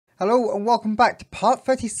Hello and welcome back to part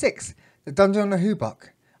 36, the Dungeon on Naheulbeuk.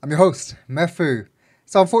 I'm your host, Mefu.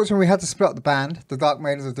 So unfortunately we had to split up the band, the Dark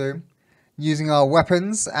Maidens of Doom, using our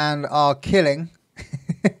weapons and our killing.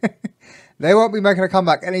 They won't be making a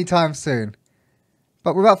comeback anytime soon.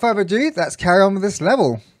 But without further ado, let's carry on with this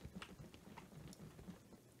level.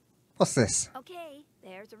 What's this? Okay,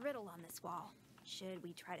 there's a riddle on this wall. Should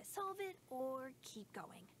we try to solve it or keep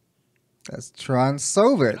going? Let's try and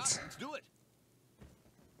solve it. Let's do it.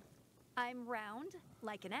 I'm round,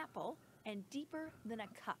 like an apple, and deeper than a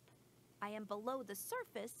cup. I am below the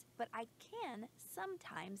surface, but I can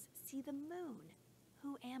sometimes see the moon.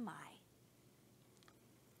 Who am I?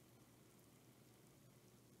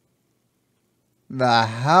 The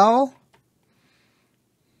hell?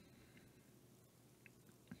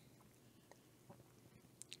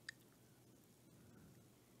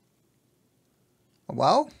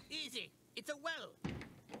 Well? Easy. It's a well.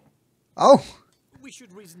 Oh! We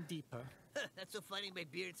should reason deeper. That's so funny my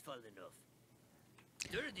beard's falling off.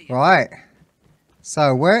 Dirty. Right.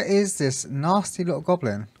 So, where is this nasty little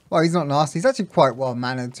goblin? Well, he's not nasty. He's actually quite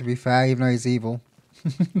well-mannered, to be fair, even though he's evil.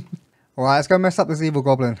 Alright, let's go mess up this evil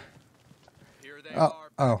goblin. Here they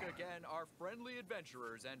are back again, our friendly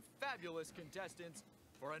adventurers and fabulous contestants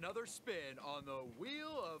for another spin on the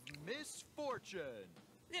Wheel of Misfortune.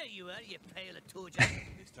 There you are, you pale of toad.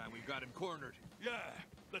 This time we've got him cornered. Yeah,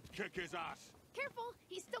 let's kick his ass. Careful,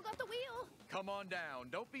 he's still got the wheel. Come on down,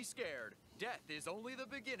 don't be scared. Death is only the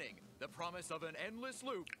beginning, the promise of an endless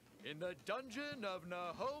loop in the Dungeon of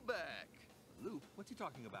Naheulbeuk. Loop? What's he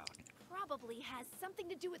talking about? Probably has something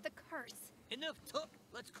to do with the curse. Enough talk.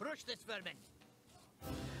 Let's crush this vermin.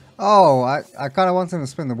 Oh, I kind of want him to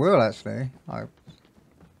spin the wheel, actually.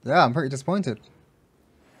 Yeah, I'm pretty disappointed.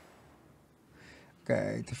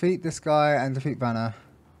 Okay, defeat this guy and defeat VANNA.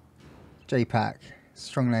 JAYPAK.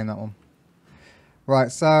 Strong name, that one.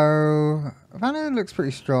 Right, so VANNA looks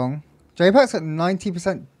pretty strong. JAYPAK's got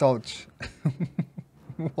 90% dodge.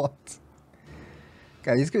 What?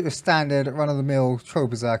 Okay, he's got your standard run-of-the-mill troll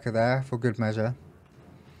berserker there for good measure.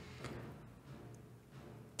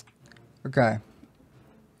 Okay.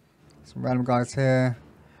 Some random guys here.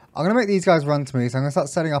 I'm going to make these guys run to me, so I'm going to start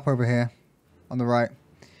setting up over here on the right.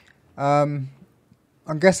 I'm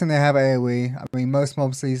guessing they have AoE. I mean, most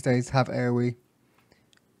mobs these days have AoE.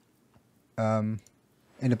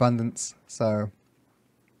 In abundance, so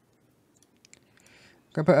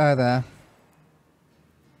go put her there.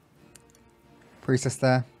 Priestess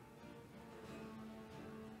there.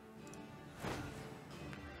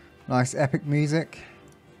 Nice epic music.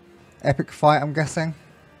 Epic fight, I'm guessing.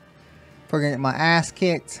 Probably gonna get my ass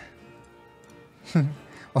kicked. Well,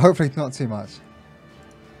 hopefully not too much.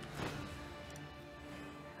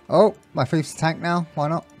 Oh, my thief's a tank now. Why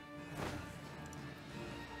not?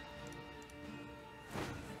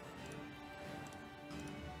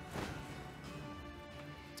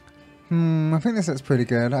 I think this looks pretty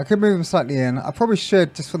good. I could move him slightly in. I probably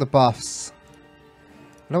should, just for the buffs.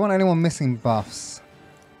 I don't want anyone missing buffs.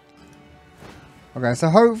 Okay, so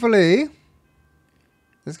hopefully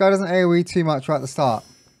this guy doesn't AoE too much right at the start.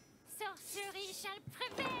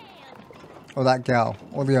 Or that gal.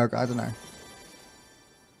 Or the ogre, I don't know.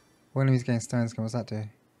 When he's getting stone skin, what's that do?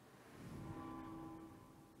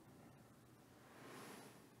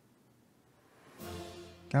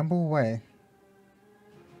 Gamble away.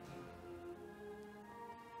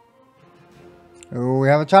 Oh, we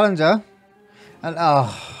have a challenger. And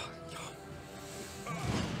oh.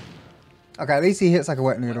 Okay, at least he hits like a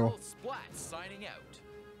wet noodle. SPLAT signing out.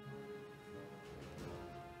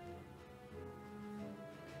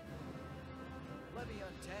 Let me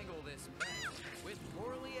untangle this mess with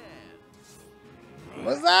Leanne.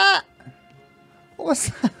 What's that? What was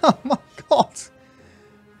that? Oh my god.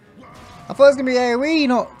 I thought it was going to be AoE,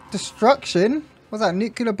 not destruction. Was that a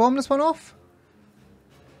nuclear bomb this one off?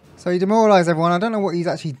 So he demoralised everyone. I don't know what he's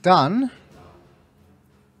actually done.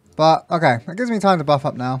 But, okay. That gives me time to buff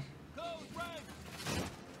up now.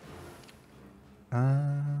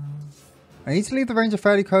 I need to leave the ranger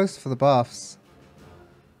fairly close for the buffs.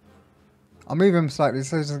 I'll move him slightly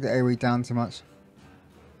so he doesn't get AoE down too much.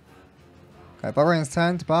 Okay, Barbarian's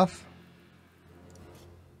turn to buff.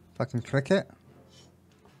 If I can click it.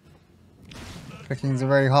 Clicking is a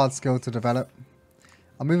very hard skill to develop.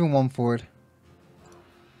 I'm moving one forward.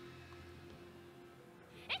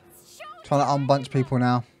 Trying to unbunch people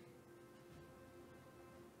now.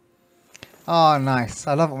 Oh, nice.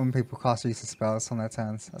 I love it when people cast useless spells on their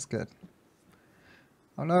turns. That's good.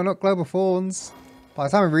 Oh no, not Global Thorns. By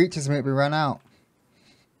the time it reaches me, it'll be run out.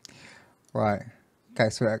 Right. Okay,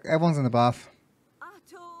 so everyone's in the buff.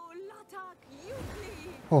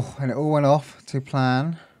 Oh, and it all went off to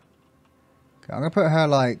plan. Okay, I'm gonna put her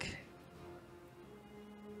like.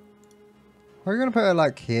 Are we gonna put her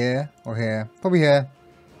like here or here? Probably here.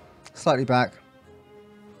 Slightly back.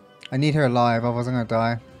 I need her alive, otherwise I'm gonna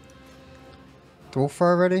die. Dwarf throw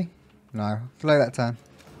already? No. Delay that turn.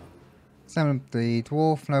 Summon the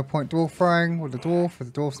dwarf. No point dwarf throwing with the dwarf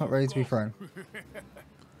if the dwarf's not ready to be thrown.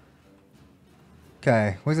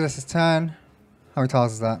 Okay, Wizardess's turn. How many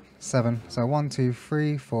tiles is that? 7. So 1, 2,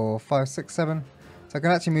 3, 4, 5, 6, 7. So I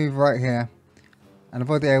can actually move right here and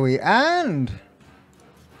avoid the AoE and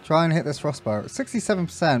try and hit this frostbow.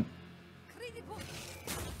 67%.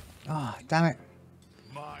 Ah, oh, damn it.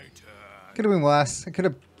 My turn. Could have been worse. It could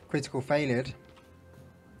have critical failed.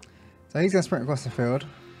 So he's going to sprint across the field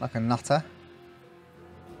like a nutter.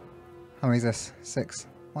 How many is this? 6.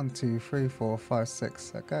 1, 2, 3, 4, 5,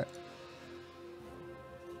 6. Okay.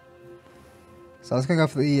 So I was going to go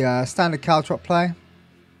for the standard caltrop play.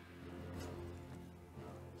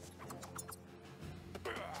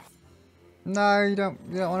 No, you don't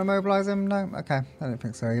want to mobilize him? No? Okay, I don't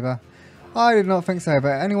think so either. I did not think so,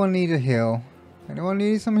 but anyone need a heal? Anyone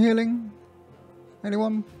need some healing?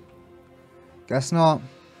 Anyone? Guess not.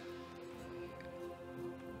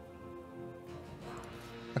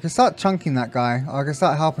 I can start chunking that guy, or I can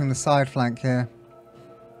start helping the side flank here.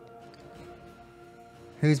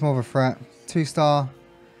 Who's more of a threat? 2-star.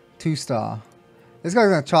 2-star. This guy's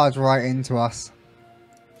going to charge right into us.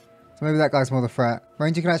 So maybe that guy's more the threat.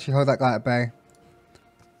 Ranger can actually hold that guy at bay.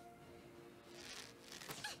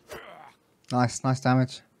 Nice, nice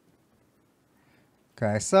damage.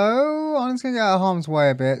 Okay, so I'm just going to get out of harm's way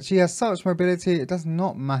a bit. She has such mobility, it does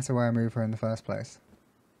not matter where I move her in the first place.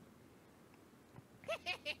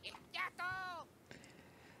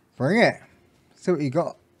 Bring it. See what you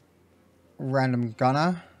got. Random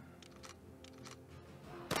gunner.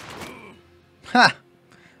 Ha!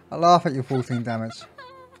 I laugh at your 14 damage.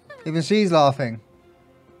 Even she's laughing.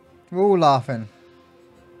 We're all laughing.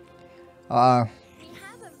 Uh-oh. We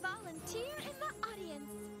have a volunteer in the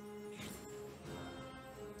audience.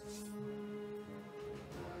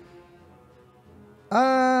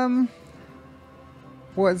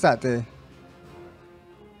 What does that do?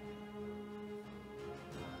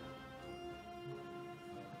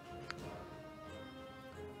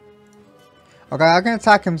 Okay, I can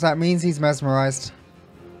attack him, so that means he's mesmerized.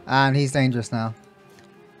 And he's dangerous now.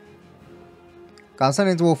 Okay, I'm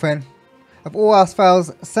sending dwarf in. If all else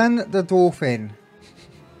fails, send the dwarf in.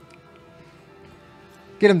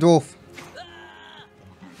 Get him, dwarf.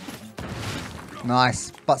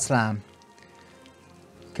 Nice. Butt slam.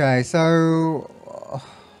 Okay, so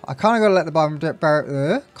I kind of got to let the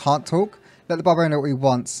barbarian... can't talk. Let the barbarian know what he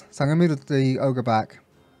wants. So I'm going to move the ogre back.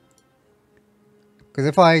 Because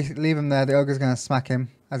if I leave him there, the ogre's going to smack him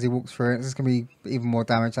as he walks through it. This is going to be even more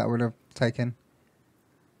damage that I would have taken.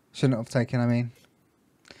 Shouldn't have taken, I mean.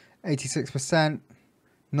 86%.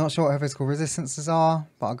 Not sure what her physical resistances are,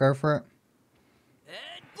 but I'll go for it.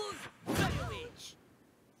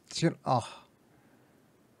 She got... Oh.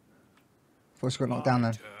 Thought she got knocked down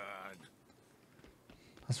then. I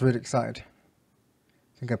was really excited.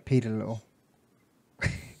 I think I peed a little.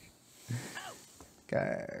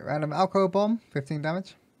 Okay, random alcohol bomb, 15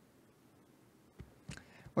 damage.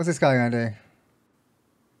 What's this guy going to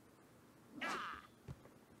do?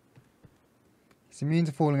 He's immune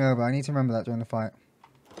to falling over. I need to remember that during the fight.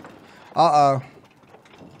 Uh-oh.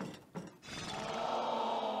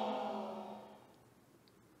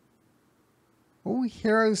 All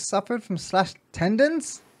heroes suffered from slashed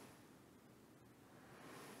tendons?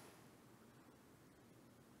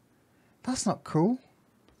 That's not cool.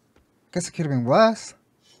 Guess it could have been worse.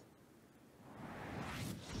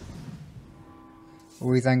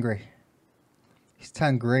 Oh, he's angry. He's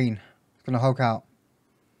turned green. He's going to Hulk out.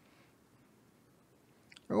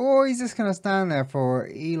 Or he's just going to stand there for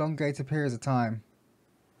elongated periods of time.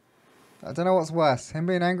 I don't know what's worse. Him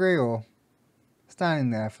being angry or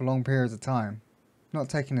standing there for long periods of time. Not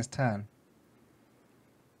taking his turn.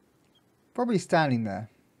 Probably standing there.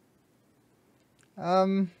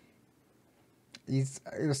 He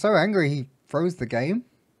was so angry he froze the game.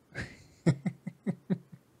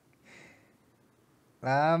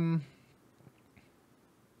 Yeah,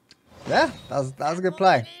 that was a good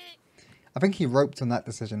play. I think he roped on that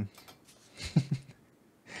decision.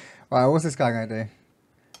 Right, what's this guy gonna do?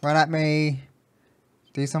 Run at me.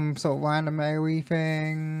 Do some sort of random AoE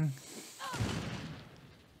thing.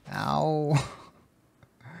 Ow.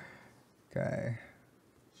 Okay.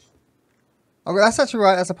 Okay, that's actually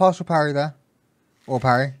right. That's a partial parry there. Or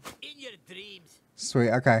parry. In your dreams.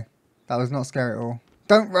 Sweet, okay. That was not scary at all.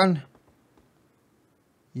 Don't run!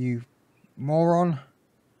 You moron.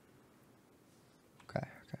 Okay,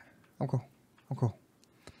 okay. I'm cool. Oh, cool.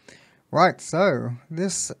 Right, so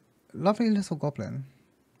this lovely little goblin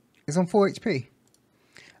is on 4 HP.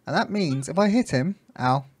 And that means if I hit him,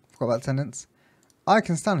 ow, forgot about attendance, I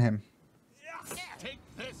can stun him. Take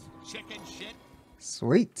this, chicken shit.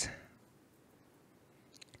 Sweet.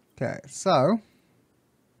 Okay, so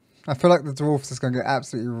I feel like the dwarf's is going to get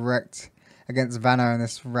absolutely wrecked against VANNA and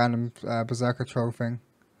this random berserker troll thing.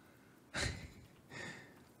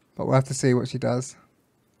 But we'll have to see what she does.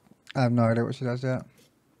 I have no idea what she does yet.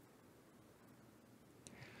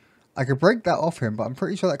 I could break that off him, but I'm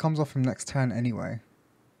pretty sure that comes off him next turn anyway.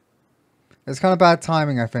 It's kind of bad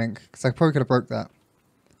timing, I think, because I probably could have broke that.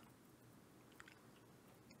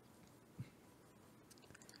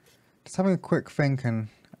 Just having a quick think and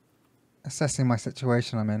assessing my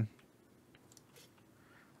situation I'm in.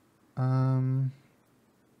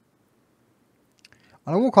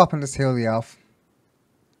 I'll walk up and just heal the elf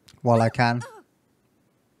while I can.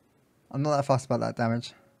 I'm not that fussed about that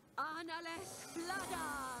damage.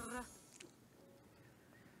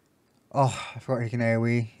 Oh, I forgot he can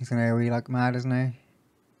AoE. He's gonna AoE like mad, isn't he?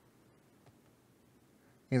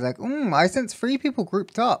 He's like, I sense 3 people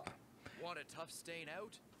grouped up. Want a tough stain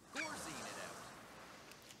out? Gorzine it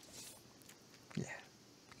out. Yeah,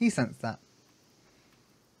 he sensed that.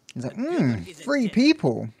 He's like, 3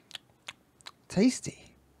 people.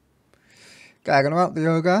 Tasty. Okay, gonna up the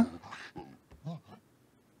ogre.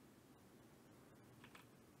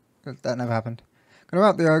 That never happened. Gonna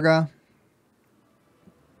up the ogre.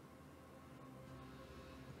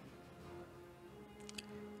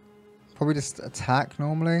 Probably just attack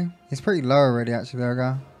normally. He's pretty low already, actually, the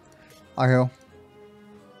ogre. I heal.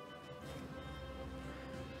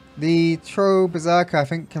 The Troll Berserker, I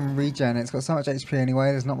think, can regen. It's got so much HP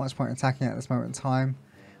anyway. There's not much point attacking at this moment in time.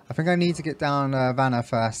 I think I need to get down VANNA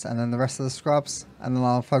first, and then the rest of the scrubs, and then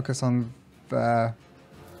I'll focus on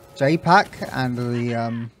JAYPAK and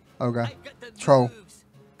the ogre troll.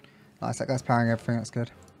 Nice, that guy's powering everything. That's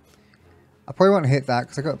good. I probably won't hit that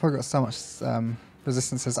because I probably got so much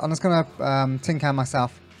resistances. I'm just gonna tin can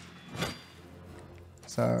myself.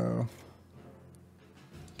 So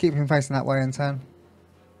keep him facing that way in turn.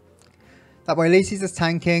 That way, at least he's just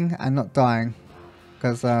tanking and not dying.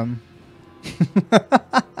 Because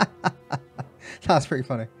that's pretty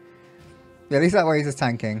funny. Yeah, at least that way he's just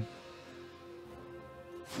tanking.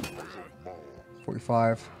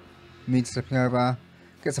 45. Me slipping over.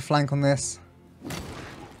 Gets a flank on this.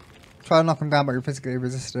 Try to knock him down, but he physically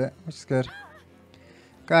resisted it, which is good.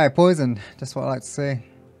 Okay, poison. Just what I like to see.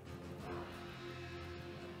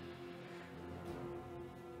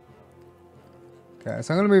 Okay,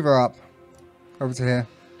 so I'm going to move her up. Over to here.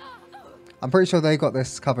 I'm pretty sure they got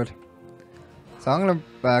this covered. So I'm going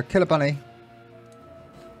to kill a bunny.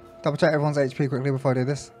 Double check everyone's HP quickly before I do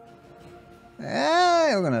this. Yeah,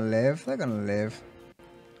 they're going to live. They're going to live.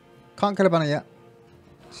 Can't kill a bunny yet.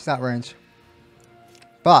 She's out of range.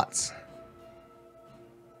 But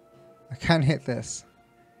I can hit this.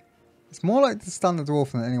 It's more like to stun the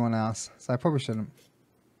dwarf than anyone else. So I probably shouldn't.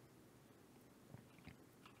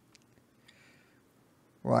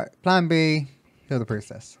 Right. Plan B. Heal the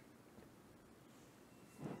priestess.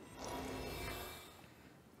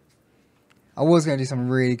 I was going to do something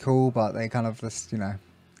really cool, but they kind of just, you know,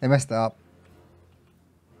 they messed it up.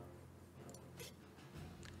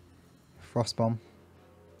 Frost bomb.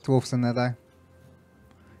 Dwarfs in there though.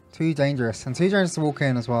 Too dangerous. And too dangerous to walk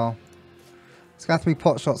in as well. It's going to have to be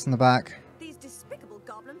pot shots in the back. These despicable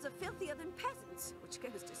goblins are filthier than peasants, which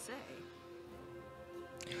goes to say.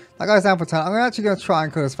 That guy's down for 10. I'm actually going to try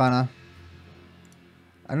and kill this VANNA.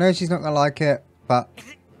 I know she's not going to like it, but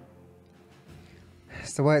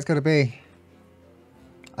it's the way it's going to be.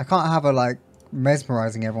 I can't have her, like,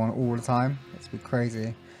 mesmerizing everyone all the time. It's a bit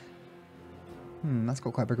crazy. That's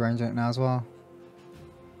got quite a big range in it now as well.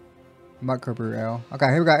 Microbrew ale. Okay,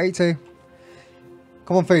 here we go. 82.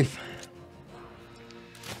 Come on, thief.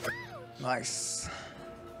 Nice.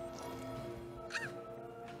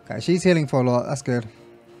 Okay, she's healing for a lot. That's good.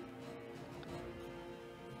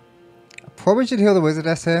 Probably should heal the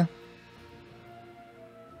wizardess here.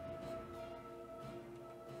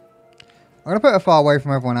 I'm going to put her far away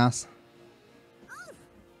from everyone else.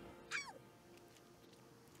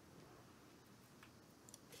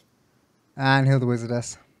 And heal the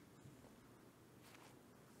wizardess.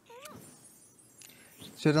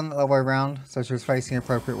 Should have done it the other way around, so she was facing the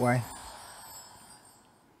appropriate way.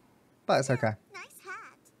 But it's okay. Nice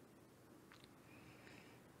hat.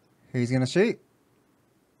 Who's going to shoot?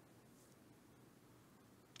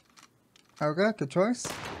 Okay, good choice.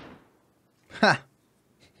 Ha!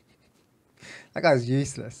 That guy's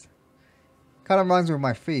useless. Kind of reminds me of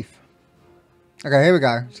my thief. Okay, here we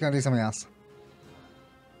go. She's going to do something else.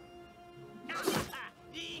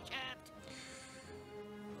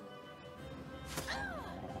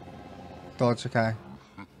 Dodge, okay.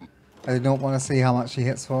 I did not want to see how much she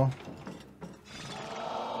hits for.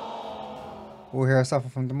 All heroes suffer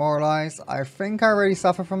from demoralized. I think I already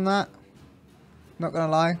suffer from that. Not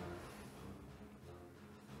gonna lie.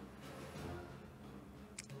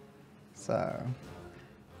 So,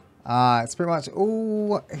 it's pretty much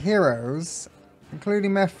all heroes, including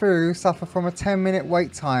Mefu, suffer from a 10-minute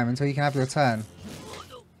wait time until you can have your turn.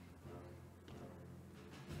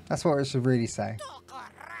 That's what it should really say.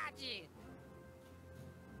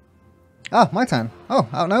 Ah, my turn. Oh,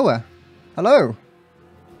 out of nowhere. Hello.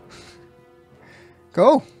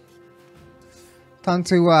 Cool. Time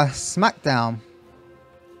to Smackdown.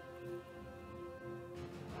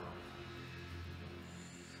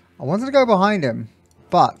 I wanted to go behind him,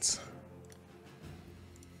 but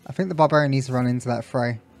I think the barbarian needs to run into that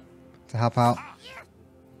fray to help out.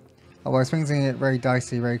 Otherwise things are going to get very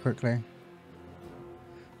dicey very quickly.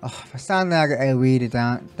 Oh, if I stand there I get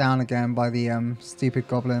AoE'd down again by the stupid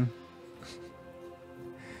goblin.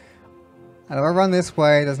 And if I run this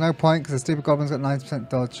way, there's no point because the stupid goblin's got 90%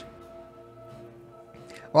 dodge.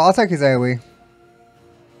 Well, I'll take his AoE.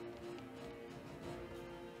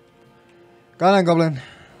 Go on, goblin.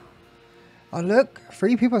 Oh, look.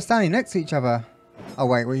 3 people are standing next to each other. Oh,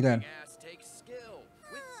 wait. What are you doing?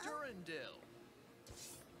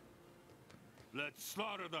 Let's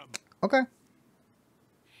slaughter them. Okay.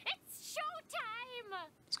 It's showtime!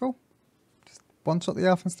 It's cool. Just one-shot the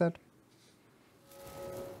elf instead.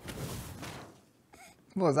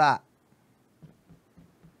 What was that?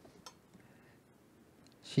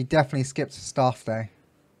 She definitely skipped staff day.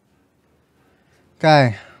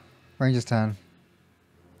 Okay. Ranger's turn.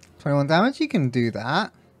 21 damage. You can do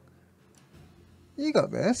that. You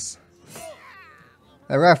got this.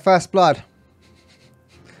 There we go. First blood.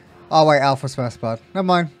 Oh wait, Alpha's first blood. Never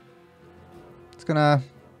mind. Just gonna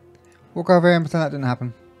walk over here and pretend that didn't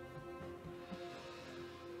happen.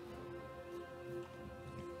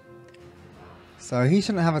 So he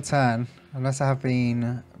shouldn't have a turn unless I have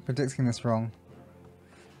been predicting this wrong.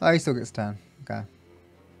 Oh, he still gets a turn. Okay.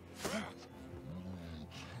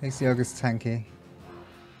 At least the ogre's tanky.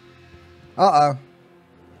 Uh-oh.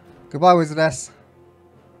 Goodbye, Wizardess.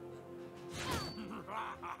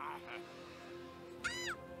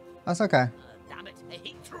 That's okay. Damn it, I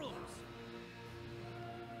hate trolls.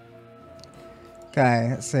 Okay,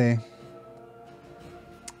 let's see.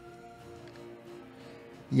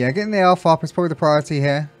 Yeah, getting the elf up is probably the priority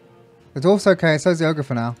here. The dwarf's okay, so's the ogre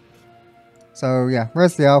for now. So yeah,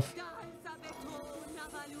 where's the elf?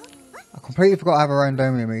 I completely forgot I have a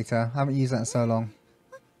randomia meter. I haven't used that in so long.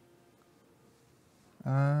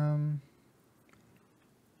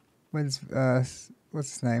 What's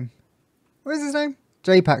his name? What is his name?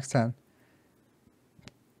 JAYPAK's turn.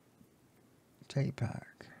 JAYPAK.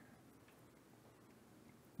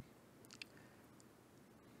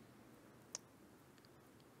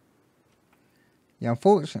 Yeah,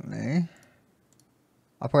 unfortunately,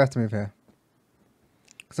 I'll probably have to move here.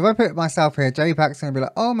 Because if I put myself here, JAYPAK's going to be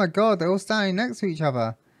like, oh my god, they're all standing next to each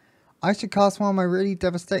other. I should cast one of my really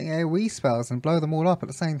devastating AoE spells and blow them all up at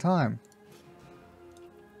the same time.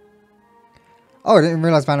 Oh, I didn't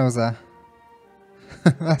realise VANNA was there.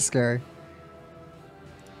 That's scary.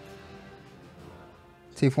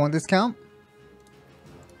 2-for-1 discount.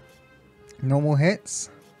 Normal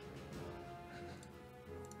hits.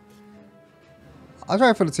 I'll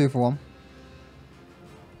try for the 2-for-1.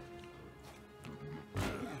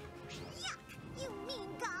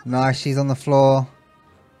 Nice, she's on the floor.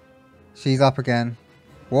 She's up again.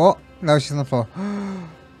 What? No, she's on the floor.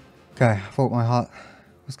 Okay, I thought my heart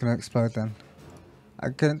was going to explode then. I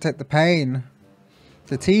couldn't take the pain.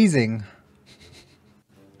 The teasing.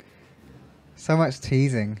 So much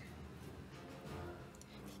teasing.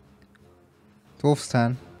 Dwarf's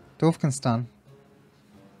turn. Dwarf can stun.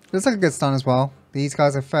 Looks like a good stun as well. These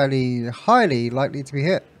guys are fairly highly likely to be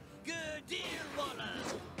hit. Good deal, Waller.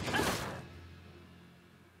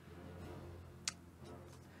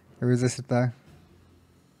 He resisted though.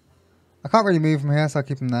 I can't really move from here, so I'll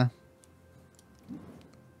keep him there.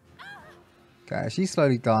 Okay, she's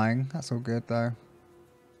slowly dying. That's all good though.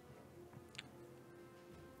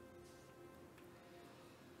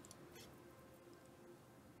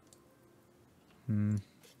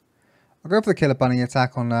 I'll go for the killer bunny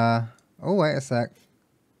attack on oh wait a sec.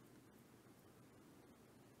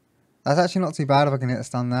 That's actually not too bad if I can hit a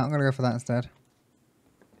stun there. I'm gonna go for that instead.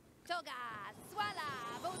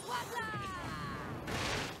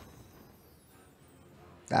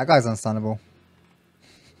 That guy's unstunnable.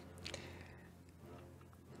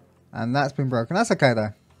 And that's been broken. That's okay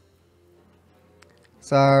though.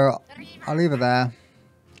 So I'll leave it there.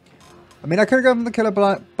 I mean, I could have gone for the killer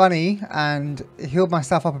bunny and healed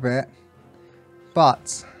myself up a bit,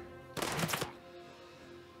 but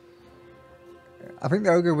I think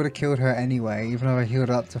the ogre would have killed her anyway, even though I healed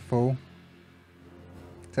her up to full.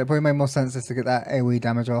 So it probably made more sense just to get that AoE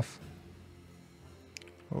damage off.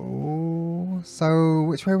 Oh, so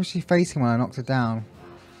which way was she facing when I knocked her down?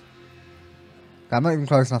 Okay, I'm not even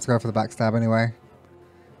close enough to go for the backstab anyway.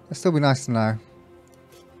 It'd still be nice to know.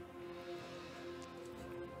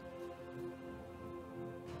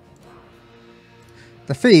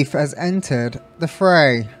 The thief has entered the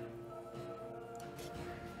fray.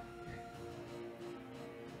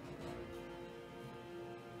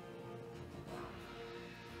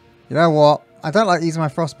 You know what? I don't like using my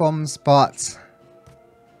frost bombs, but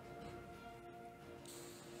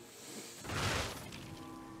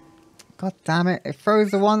God damn it, it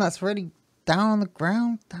throws the one that's really down on the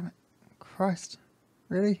ground. Damn it. Christ.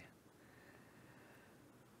 Really?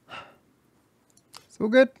 It's all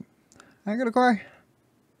good. I ain't gonna cry.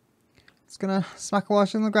 Just gonna smack a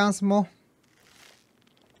wash on the ground some more.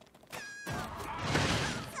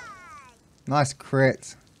 Nice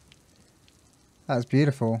crit. That was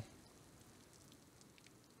beautiful.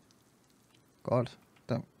 God,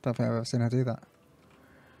 don't think I've ever seen her do that.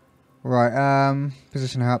 Right,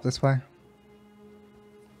 position her up this way.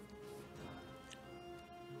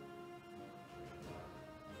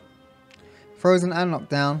 Frozen and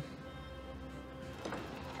knocked down.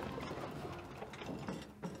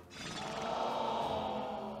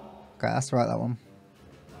 Okay, that's right, that one.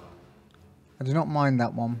 I do not mind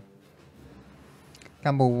that one.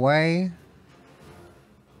 Gamble away.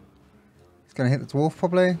 He's going to hit the dwarf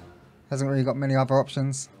probably. Hasn't really got many other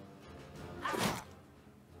options.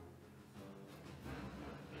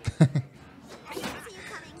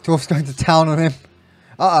 Dwarf's going to town on him.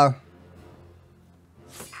 Uh-oh.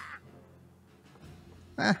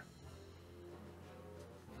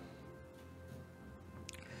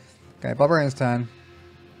 Okay, Barbarian's turn.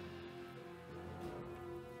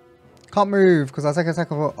 Can't move because I'll take an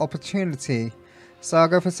attack of opportunity. So I'll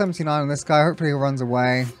go for 79 on this guy. Hopefully he runs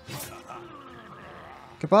away.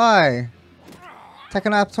 Goodbye. Take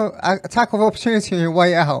an attack of opportunity on your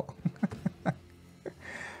way out.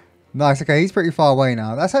 Nice. Okay, he's pretty far away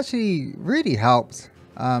now. That's actually really helped.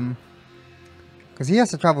 Because he has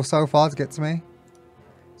to travel so far to get to me.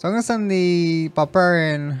 So I'm going to send the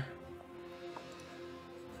Barbarian.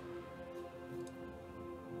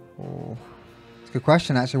 Oh, it's a good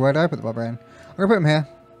question actually. Where do I put the Barbarian? I'm going to put him here.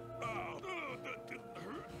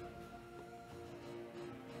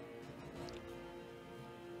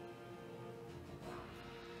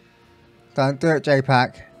 Don't do it,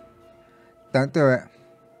 JAYPAK. Don't do it.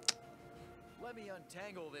 Let me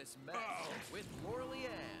untangle this mess with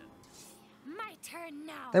Lorleanne. My turn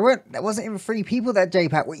now. There wasn't even 3 people there,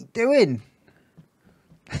 JAYPAK. What are you doing?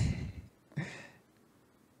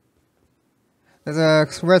 There's a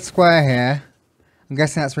red square here. I'm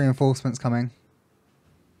guessing that's reinforcements coming.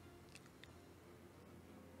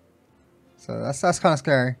 So that's kind of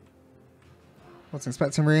scary. Wasn't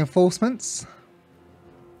expecting reinforcements.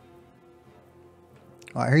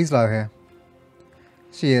 Alright, who's low here?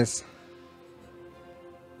 She is.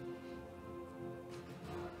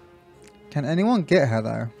 Can anyone get her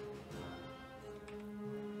though?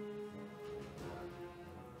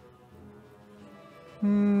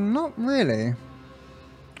 Not really.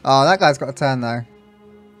 Oh, that guy's got a turn though.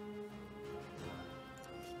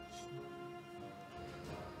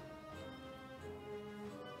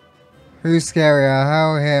 Who's scarier,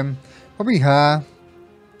 her or him? Probably her.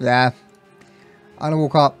 Yeah. I'm gonna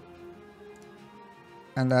walk up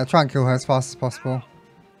and try and kill her as fast as possible.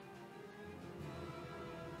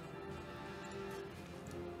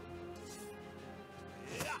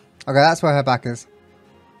 Okay, that's where her back is.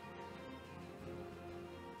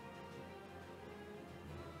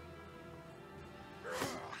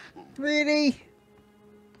 Really?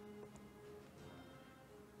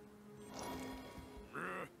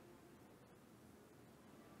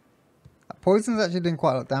 That poison's actually doing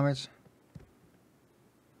quite a lot of damage.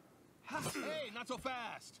 Hey, not so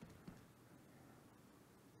fast.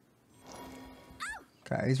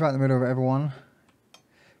 Okay, he's right in the middle of everyone.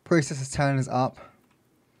 Priestess's turn is up.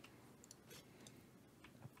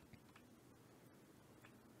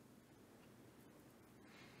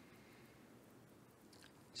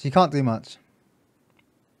 She can't do much.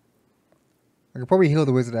 I could probably heal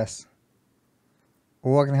the wizardess.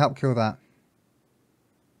 Or I can help kill that.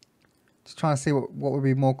 Just trying to see what would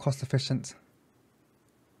be more cost efficient.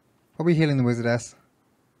 Probably healing the wizardess.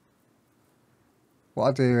 What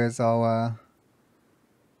I'll do is I'll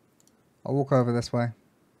walk over this way.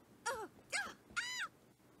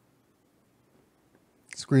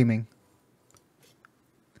 screaming.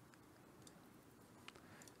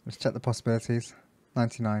 Let's check the possibilities.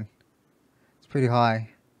 99. It's pretty high.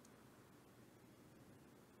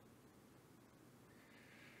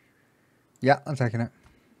 Yeah, I'm taking it.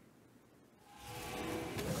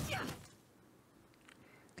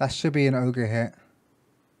 That should be an ogre hit.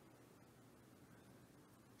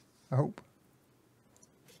 I hope.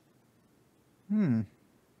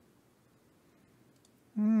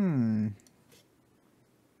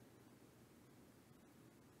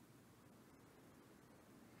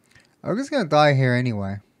 Ogre's gonna die here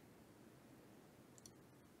anyway.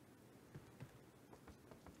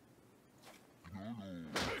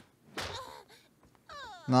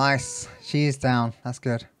 Nice. She's down. That's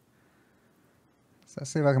good. So let's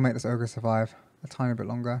see if I can make this ogre survive a tiny bit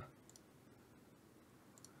longer.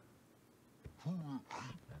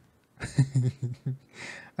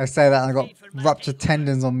 I say that and I got ruptured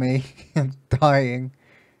tendons on me. I'm dying.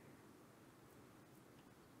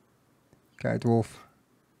 Okay, dwarf.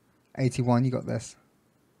 81, you got this.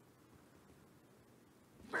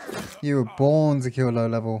 You were born to kill low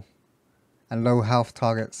level and low health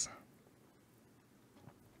targets.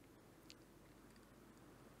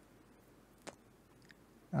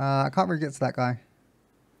 I can't really get to that guy.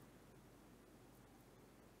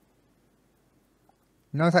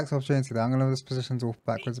 No attacks opportunity though. I'm going to move this position dwarf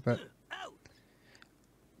backwards a bit.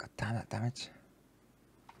 God damn that damage.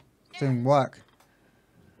 Didn't work.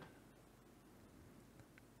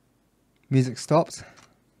 Music stopped.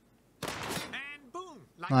 And boom,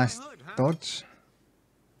 like Nice a hood, huh? dodge.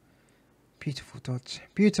 Beautiful dodge.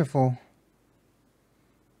 Beautiful.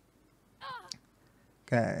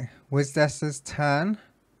 Okay. Wizdess's turn.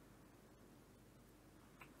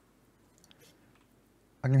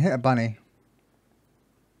 I can hit a bunny.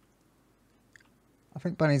 I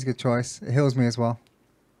think bunny's a good choice. It heals me as well.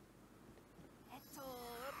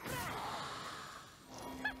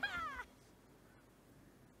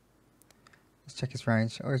 Let's check his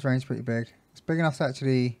range. Oh, his range is pretty big. It's big enough to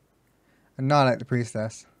actually annihilate the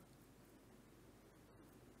priestess.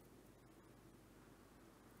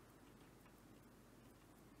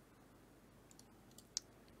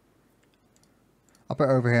 I'll put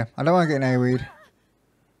it over here. I don't want to get an AoE'd.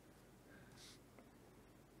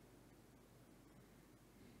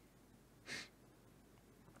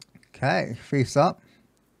 Okay, Thief's up.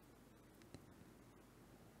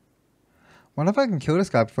 Wonder if I can kill this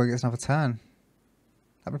guy before he gets another turn.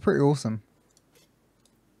 That'd be pretty awesome.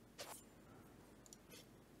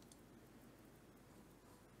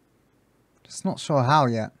 Just not sure how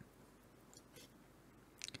yet.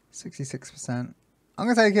 66%. I'm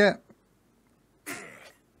gonna take it.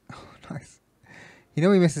 Oh, nice. You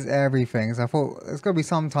know he misses everything, so I thought there's gotta be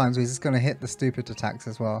some times where he's just gonna hit the stupid attacks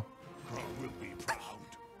as well.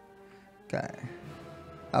 Okay.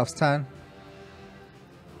 Elf's turn.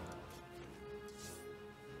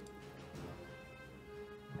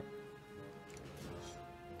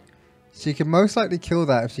 She can most likely kill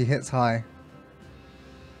that if she hits high.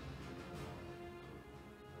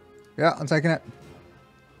 Yeah, I'm taking it.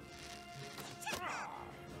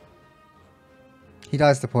 He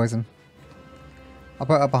dies to poison. I'll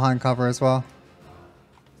put her behind cover as well.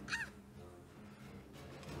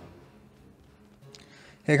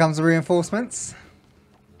 Here comes the reinforcements.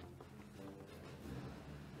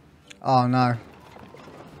 Oh no.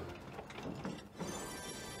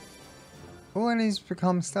 Oh, and he's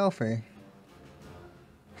become stealthy.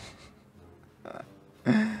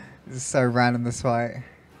 This is so random, this fight.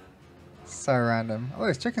 So random. Oh,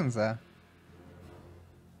 there's chickens there.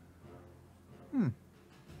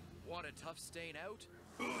 Want a tough stain out?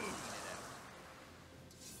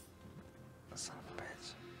 Son of a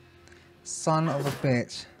bitch. Son of a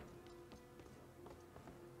bitch.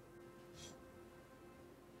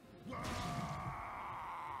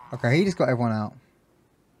 Okay, he just got everyone out.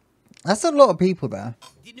 That's a lot of people there.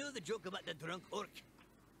 Do you know the joke about the drunk orc?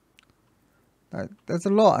 There's a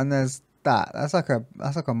lot, and there's that. That's like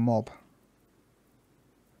a mob.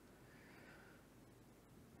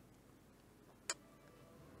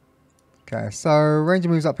 Okay, so Ranger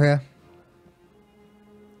moves up here.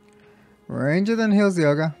 Ranger then heals the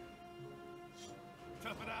ogre.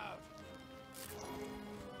 Tough it out.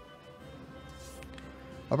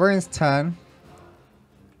 Barbarian's turn.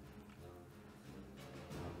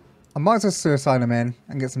 I might as well suicide him in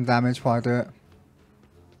and get some damage while I do it.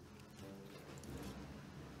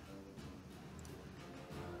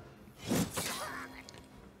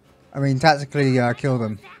 I mean, tactically, kill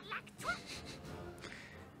them.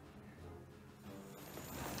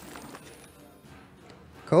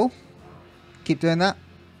 Cool. Keep doing that.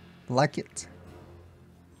 Like it.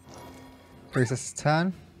 Recess his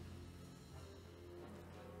turn.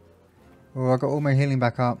 Oh, I got all my healing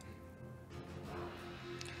back up.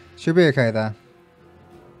 Should be okay there.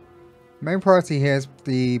 Main priority here is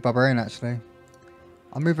the barbarian actually.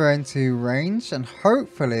 I'll move her into range and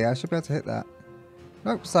hopefully I should be able to hit that.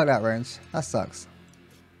 Nope, slightly out range. That sucks.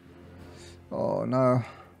 Oh no.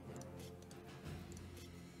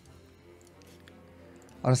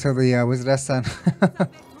 I'll just heal the wizardess then.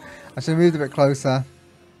 I should have moved a bit closer.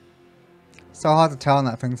 So hard to tell on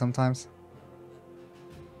that thing sometimes.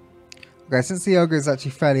 Okay, since the ogre is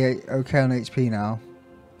actually fairly okay on HP now,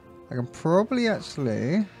 I can probably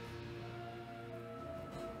actually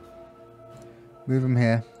move him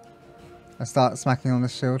here and start smacking on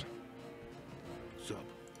this shield. Sup?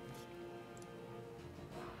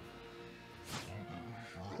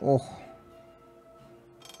 Oh.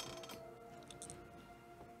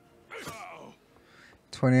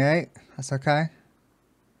 28, that's okay.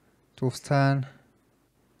 Dwarf's turn.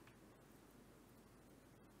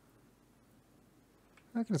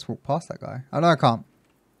 I can just walk past that guy. Oh no, I can't.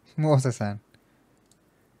 What was I saying?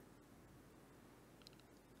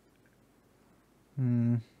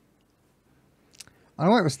 I'm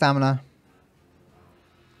gonna wait with stamina.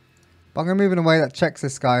 But I'm gonna move in a way that checks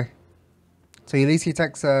this guy. So at least he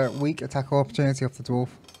takes a weak attack opportunity off the dwarf.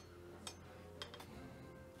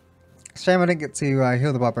 Shame I didn't get to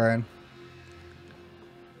heal the barbarian.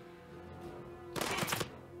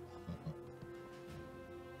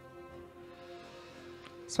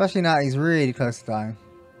 Especially now he's really close to dying.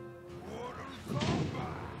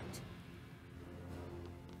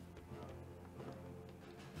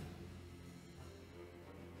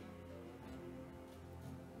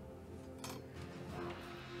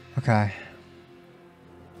 Okay.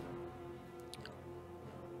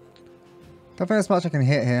 Don't think there's much I can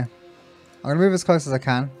hit here. I'm going to move as close as I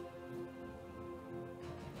can.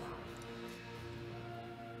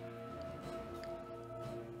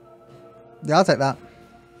 Yeah, I'll take that.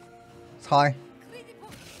 It's high.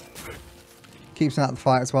 Keeps him out of the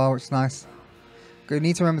fight as well, which is nice. Good,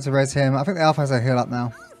 need to remember to res him. I think the alpha has a heal up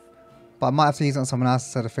now. But I might have to use it on someone else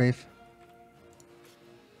instead of Thief.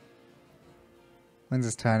 When's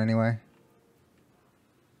his turn anyway?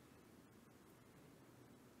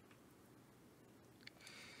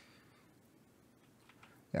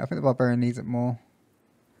 Yeah, I think the barbarian needs it more.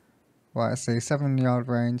 Right, let's see. 7-yard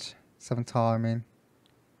range. 7 tile, I mean.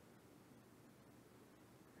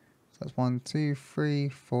 So that's 1, 2, 3,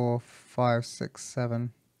 4, 5, 6,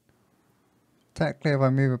 7. Technically, if I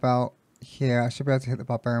move about here, I should be able to hit the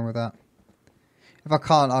barbarian with that. If I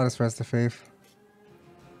can't, I'll just res the thief.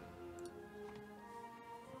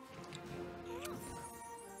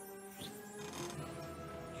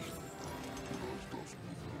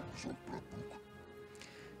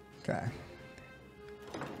 Okay.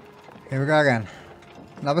 Here we go again.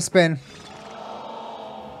 Another spin.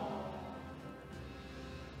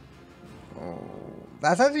 Oh,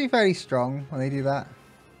 that's actually fairly strong when they do that.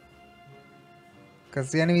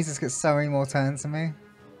 Because the enemies just get so many more turns than me.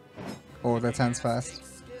 Or their turns first.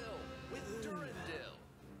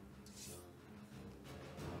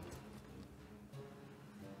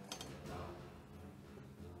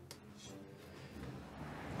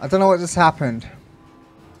 I don't know what just happened.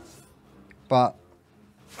 But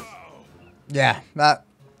yeah, that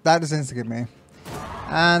just instigated me.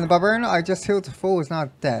 And the barbarian I just healed to full is now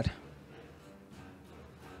dead.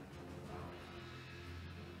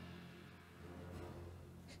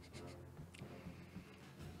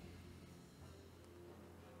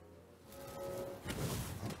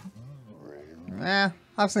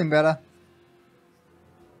 I've seen better.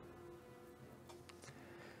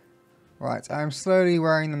 Right, I'm slowly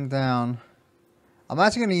wearing them down. I'm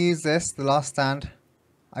actually going to use this, the last stand.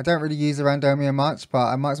 I don't really use the randomia much, but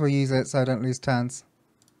I might as well use it so I don't lose turns.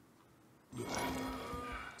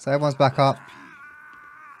 So everyone's back up.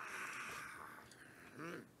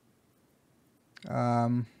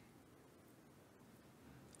 I'm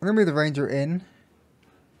going to move the ranger in.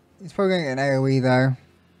 He's probably going to get an AoE though.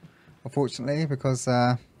 Unfortunately, because,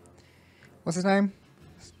 what's his name?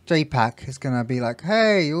 JAYPAK is going to be like,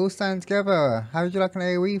 hey, you all stand together. How would you like an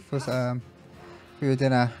AoE for your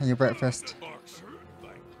dinner and your breakfast?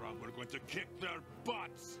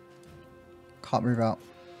 Can't move out.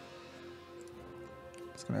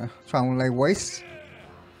 Just going to try and lay waste.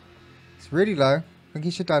 It's really low. I think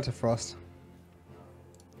he should die to frost.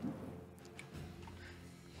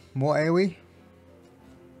 More AoE.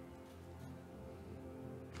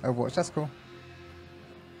 Overwatch, that's cool.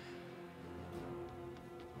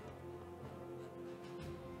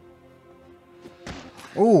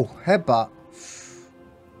 Ooh, headbutt.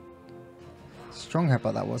 Strong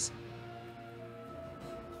headbutt that was.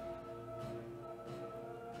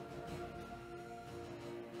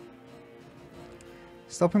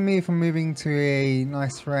 Stopping me from moving to a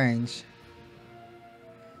nice range.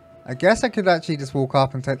 I guess I could actually just walk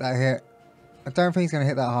up and take that hit. I don't think he's going to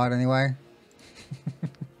hit that hard anyway.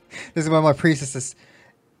 This is where my priestess is,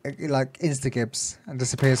 like, insta-gibs and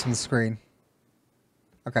disappears from the screen.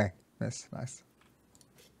 Okay, miss. Nice.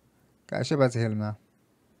 Okay, I should be able to heal him now.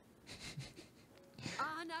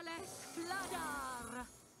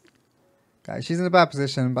 Okay, she's in a bad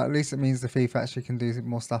position, but at least it means the thief actually can do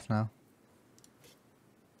more stuff now.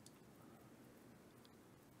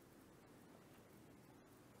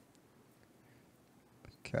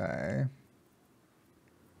 Okay.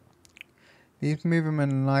 He's moving him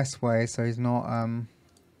in a nice way, so he's not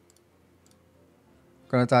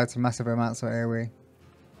gonna die to massive amounts of AoE.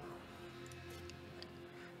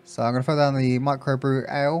 So I'm gonna throw down the microbrew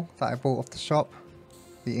ale that I bought off the shop,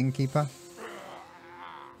 the innkeeper.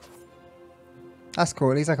 That's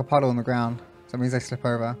cool. It leaves like a puddle on the ground, so it means they slip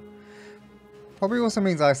over. Probably also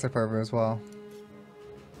means I slip over as well.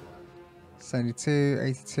 72,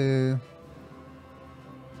 82.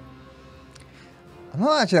 I'm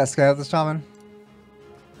not actually that scared of this shaman.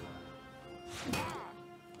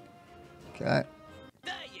 Okay.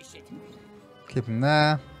 Keep him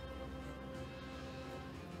there.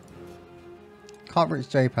 Can't reach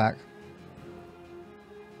JAYPAK.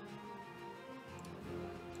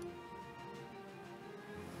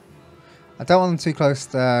 I don't want them too close,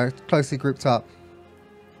 closely grouped up.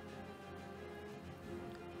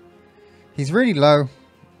 He's really low.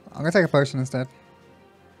 I'm gonna take a potion instead.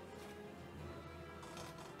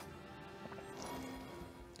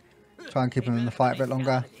 Try and keep him in the fight a bit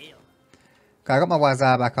longer. Okay, I got my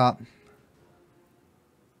Wazar back up.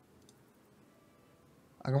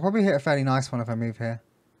 I can probably hit a fairly nice one if I move here.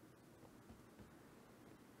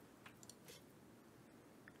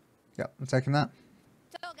 Yep, I'm taking that.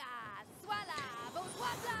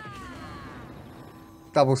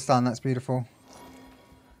 Double stun, that's beautiful.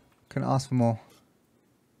 Couldn't ask for more.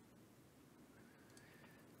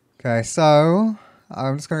 Okay, so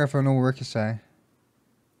I'm just gonna go for a normal ricochet.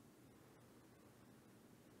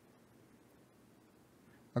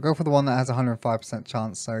 I'll go for the one that has a 105%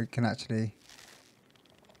 chance, so it can actually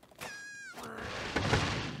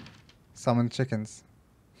summon chickens.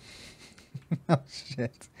 Oh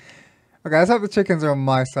shit. Okay, let's hope the chickens are on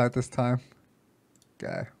my side this time.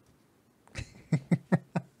 Go.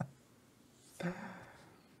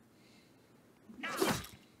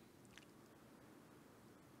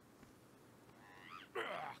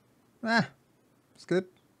 Ah, it's good.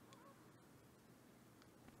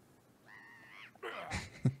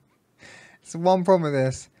 So one problem with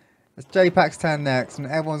this, it's JAYPAK's turn next and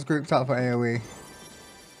everyone's grouped up for AoE.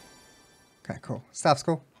 Okay, cool. Staff's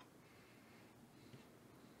cool.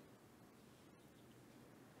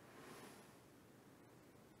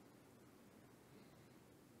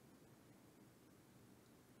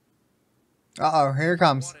 Uh-oh, here it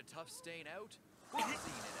comes. Want a tough stain out? Clean it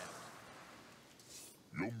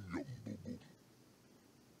out. Yum yum boo boo.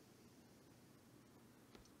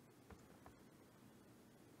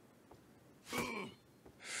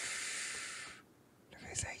 Look at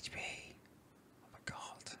his HP. Oh my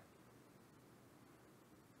god.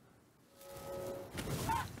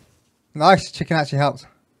 Nice, chicken actually helped.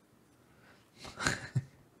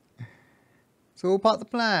 It's all part of the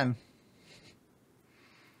plan.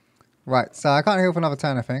 Right, so I can't heal for another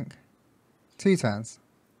turn, I think. 2 turns.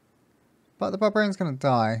 But the barbarian's going to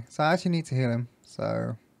die, so I actually need to heal him.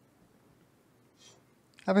 So,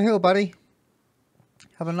 have a heal, buddy.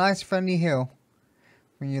 Have a nice friendly heal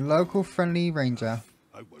from your local friendly ranger.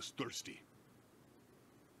 I was thirsty.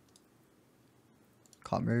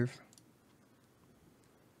 Can't move.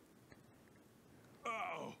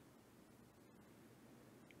 Ow!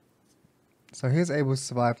 So he's able to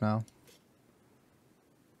survive now.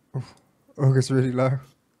 Oof. Ogre's really low.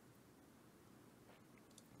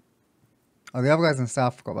 Oh, the other guy's in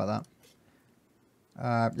south. Forgot about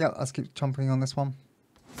that. Yeah, let's keep chomping on this one.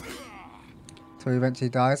 Till he eventually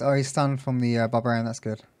dies. Oh, he's stunned from the barbarian. That's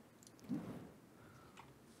good.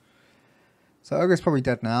 So Ogre's probably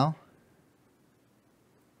dead now.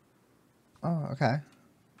 Oh, okay.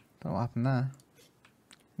 Don't know what happened there.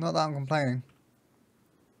 Not that I'm complaining.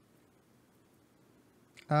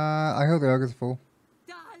 I heal the Ogre's full.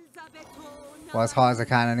 Well, as high as I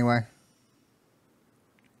can anyway.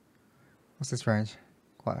 What's this range?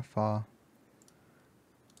 Quite far.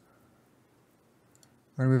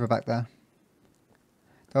 I'm gonna move her back there.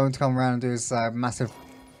 Don't want to come around and do his massive,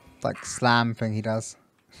 like, slam thing he does.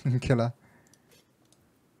 Kill her.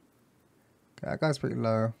 Okay, that guy's pretty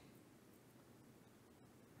low.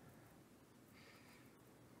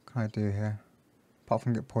 What can I do here? Apart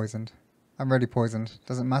from get poisoned. I'm already poisoned.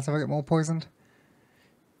 Doesn't matter if I get more poisoned.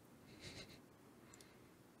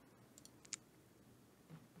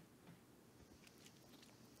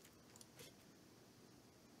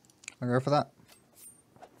 I'll go for that.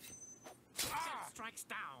 Strikes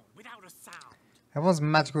down without a sound. Everyone's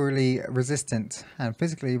magically resistant and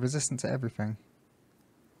physically resistant to everything.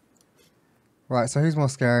 Right, so who's more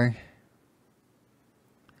scary?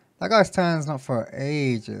 That guy's turn's not for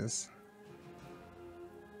ages.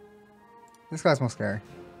 This guy's more scary.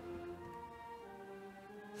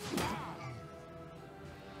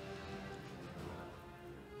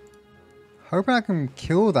 Hoping I can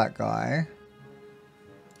kill that guy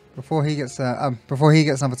before he gets another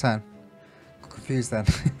turn. Got confused then.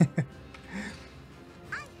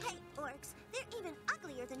 I hate orcs. They're even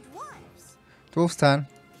uglier than dwarves. Dwarf's turn.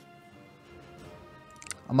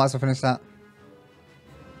 I might as well finish that.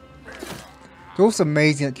 Dwarf's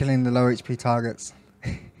amazing at killing the low HP targets.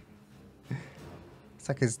 It's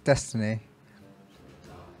like his destiny.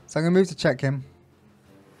 So I'm going to move to check him.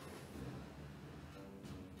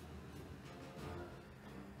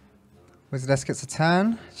 Wizardess gets a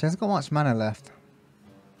turn. She hasn't got much mana left.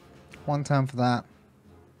 One turn for that.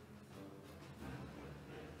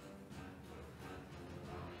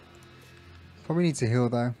 Probably needs to heal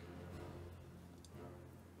though.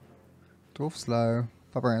 Dwarf's low.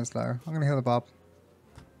 Barbarian's low. I'm going to heal the Barb.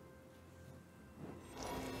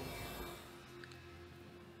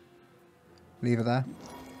 Leave her there.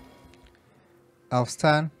 Elf's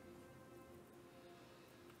turn.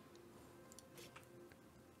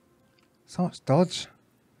 So much dodge.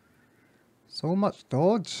 So much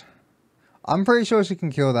dodge. I'm pretty sure she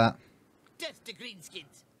can kill that. Death to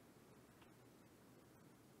greenskins.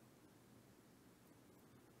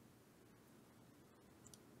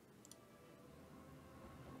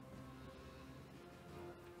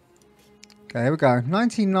 Okay, here we go.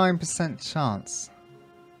 99% chance.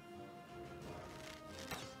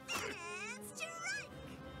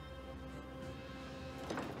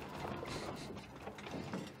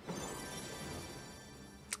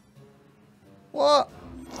 What?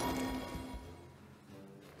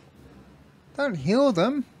 Don't heal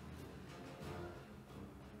them.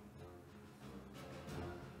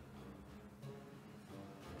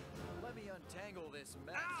 Let me untangle this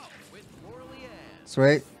mess with Morley Ann.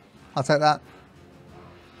 Sweet. I'll take that.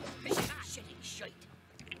 Shitting shite.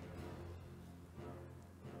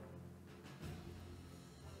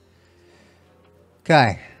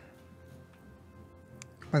 Okay.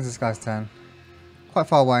 When's this guy's turn? Quite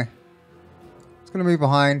far away. It's going to move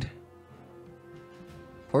behind.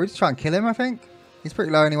 Probably just try and kill him, I think. He's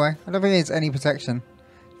pretty low anyway. I don't think he needs any protection.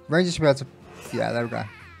 Ranger should be able to... Yeah, there we go.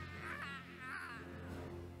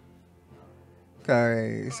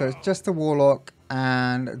 Okay, so it's just the Warlock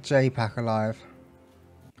and JAYPAK alive.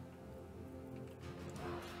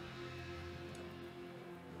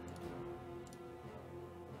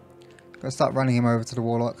 Gotta start running him over to the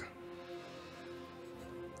Warlock.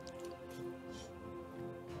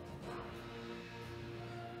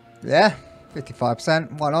 Yeah,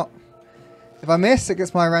 55%. Why not? If I miss, it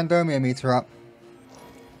gets my randomia meter up.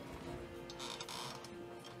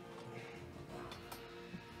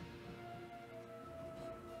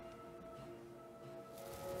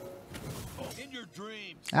 In your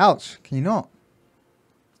dreams. Ouch, can you not?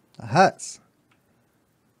 That hurts.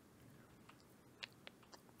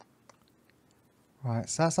 Right,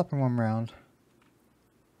 so that's up in one round.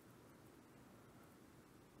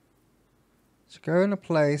 She go in a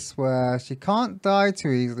place where she can't die too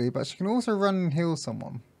easily, but she can also run and heal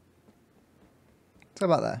someone. So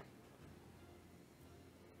about there.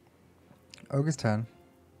 Ogre's turn.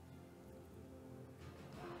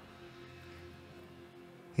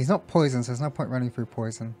 He's not poisoned, so there's no point running through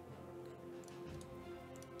poison.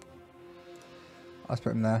 I'll just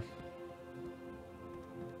put him there.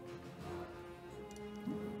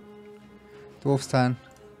 Dwarf's turn.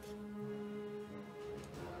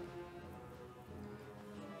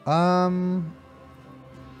 I'm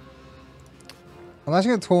actually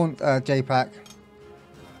going to taunt JAYPAK.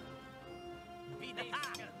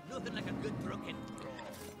 Nothing like a good drunken.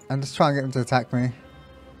 And just try and get him to attack me.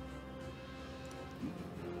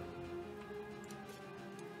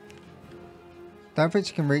 Don't think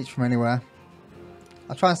she can reach from anywhere.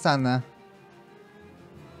 I'll try and stand there.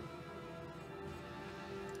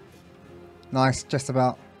 Nice, just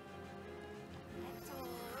about.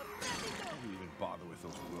 Who even bother with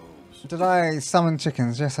those robes? Did I summon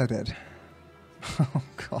chickens? Yes, I did. Oh,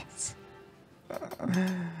 God.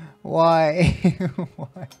 Why?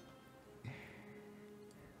 Why?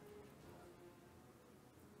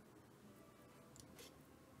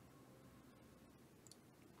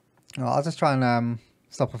 Oh, I'll just try and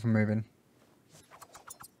stop her from moving.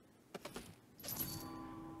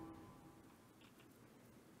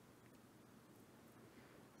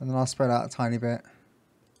 And then I'll spread out a tiny bit.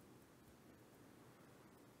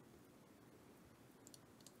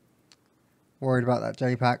 Worried about that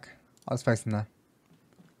JAYPAK. I'll just face him there.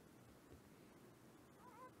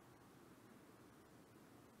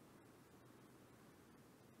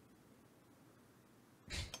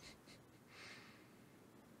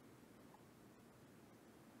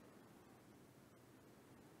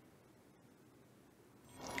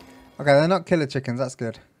 Okay, they're not killer chickens, that's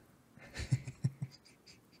good.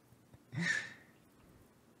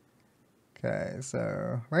 Okay,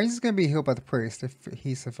 so Ranger's going to be healed by the priest if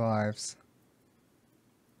he survives.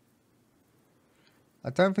 I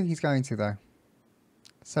don't think he's going to though.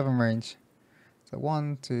 7 range. So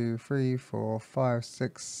 1, 2, 3, 4, 5,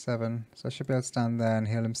 6, 7. So I should be able to stand there and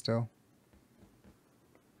heal him still.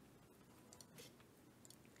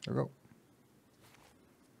 There we go.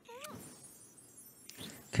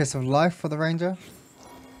 Kiss of life for the ranger.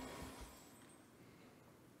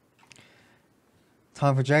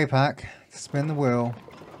 Time for JAYPAK to spin the wheel.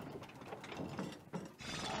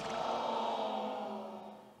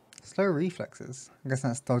 Slow reflexes. I guess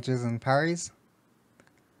that's dodges and parries.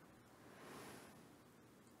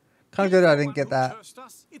 Kind of good I didn't get that.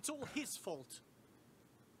 It's all his fault.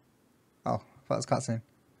 Oh, that was cutscene.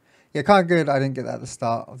 Yeah, kind of good I didn't get that at the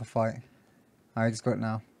start of the fight. I just got it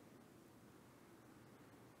now.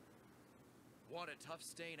 Want a tough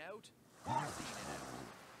stain out?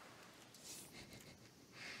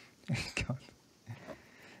 God.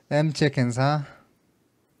 Them chickens, huh?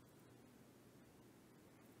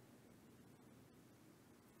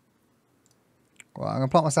 Well, I'm going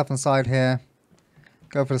to plot myself on the side here.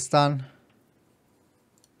 Go for the stun.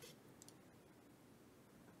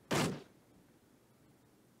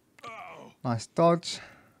 Nice dodge.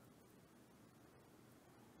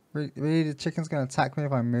 Really, the chicken's going to attack me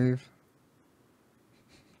if I move?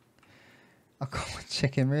 Oh, God,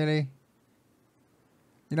 chicken, really?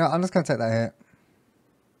 You know, I'm just going to take that hit.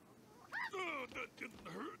 Oh, that didn't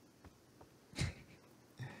hurt.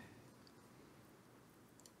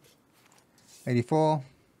 84.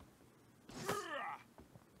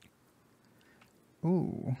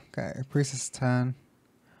 Ooh, okay. Priestess turn.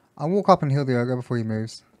 I'll walk up and heal the ogre before he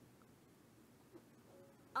moves.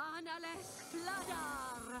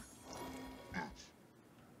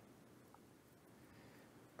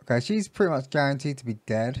 Okay, she's pretty much guaranteed to be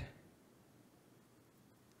dead.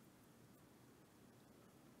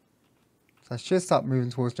 So I should start moving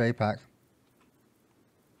towards JAYPAK.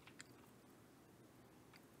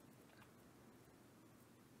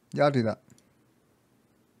 Yeah, I'll do that.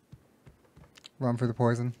 Run through the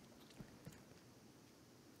poison.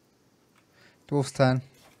 Dwarf's turn.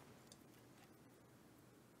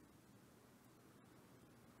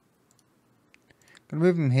 Gonna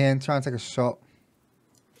move him here and try and take a shot.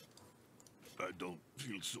 I don't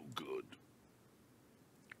feel so good.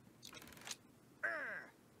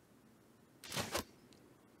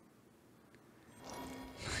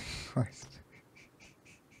 Christ.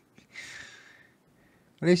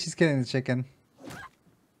 At least she's killing the chicken.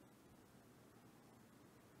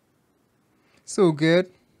 It's all good.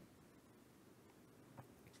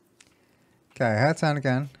 Okay, her turn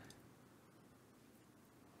again.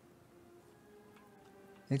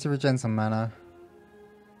 Need to regen some mana.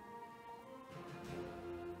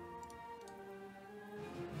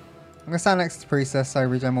 I'm gonna stand next to the priestess so I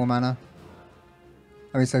regen more mana.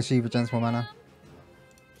 I mean, so she regens more mana.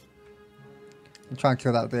 And try and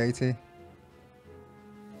kill that with the AT.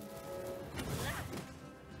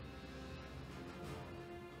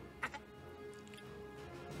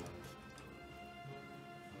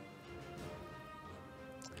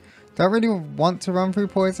 Don't really want to run through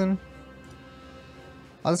poison.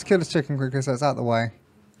 I'll just kill this chicken quickly so it's out of the way.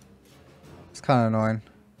 It's kind of annoying.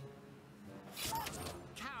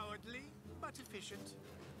 Cowardly, but efficient.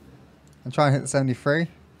 And try and hit the 73.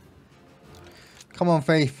 Come on,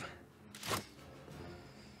 Thief.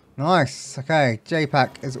 Nice. Okay,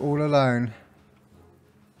 JAYPAK is all alone.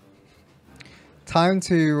 Time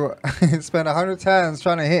to spend 100 turns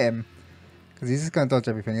trying to hit him. Because he's just going to dodge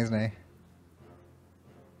everything, isn't he?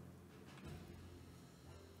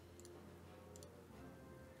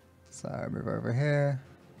 So, move over here.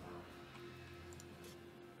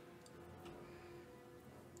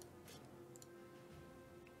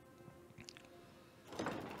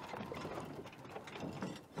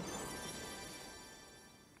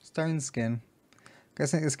 Stone skin.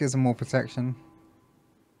 Guessing this gives him more protection.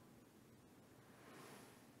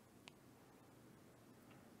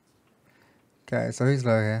 Okay, so who's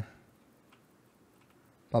low here?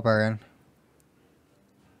 Barbarian.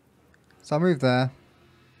 So I'll move there.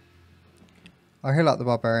 I'll heal up the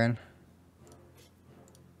Barbarian.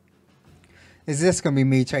 Is this going to be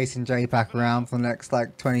me chasing JAYPAK around for the next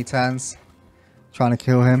like 20 turns? Trying to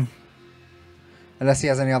kill him. Unless he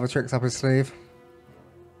has any other tricks up his sleeve.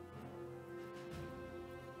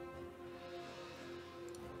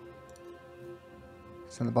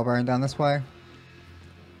 Send the Barbarian down this way.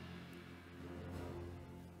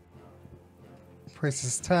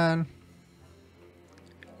 Priestess turn.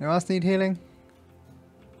 Anyone else need healing?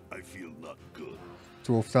 I feel not good.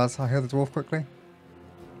 Dwarf does. I'll heal the dwarf quickly.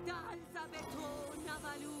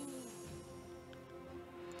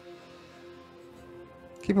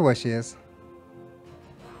 Keep her where she is.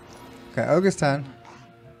 Okay, Ogre's turn.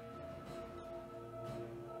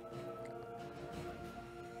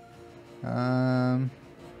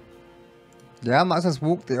 Yeah, I might as well just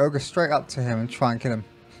walk the Ogre straight up to him and try and kill him.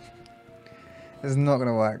 It's not going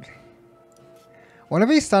to work. I want to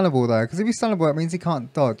be stunnable though, because if he's stunnable it means he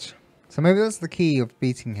can't dodge. So maybe that's the key of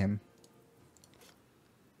beating him.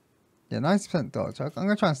 Yeah, 90% dodge. I'm going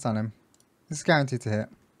to try and stun him. This is guaranteed to hit.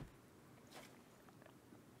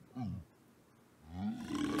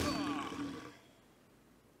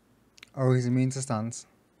 Oh, he's immune to stuns.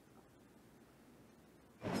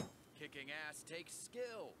 Kicking ass takes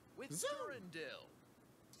skill with Durandil.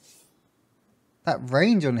 That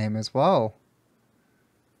range on him as well.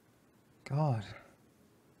 God.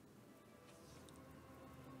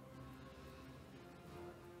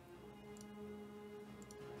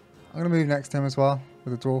 I'm going to move next to him as well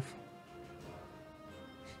with the dwarf.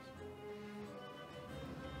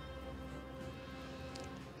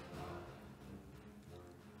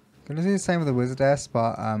 Gonna do the same with the wizardess,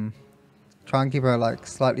 but try and keep her like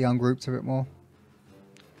slightly ungrouped a bit more.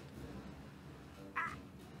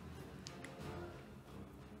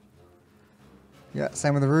 Yeah,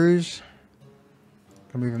 same with the rouge.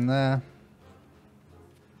 Can move him there.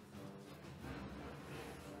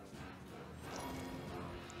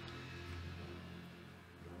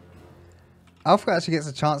 Alpha actually gets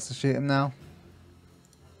a chance to shoot him now.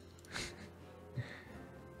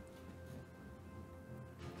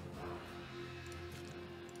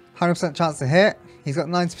 100% chance to hit. He's got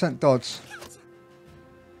 90% dodge.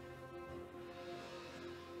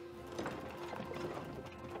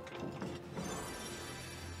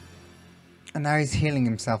 And now he's healing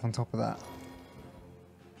himself on top of that.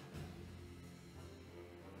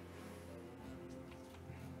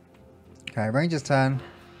 Okay, Ranger's turn.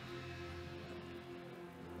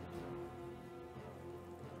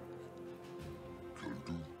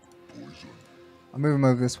 I'll move him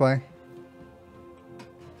over this way.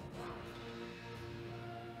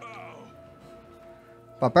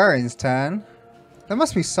 Barbarian's turn. There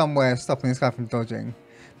must be some way of stopping this guy from dodging.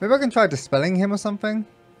 Maybe I can try dispelling him or something?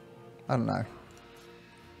 I don't know.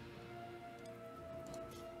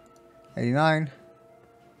 89.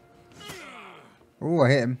 Ooh, I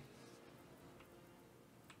hit him.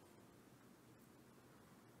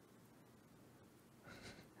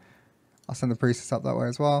 I'll send the priestess up that way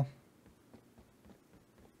as well.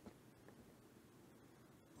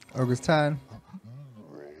 Ogre's turn.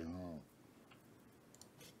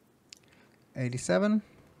 87.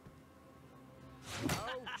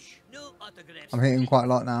 No autographs. I'm hitting quite a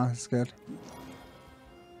lot now. It's good.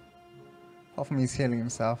 Apart from he's healing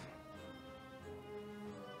himself.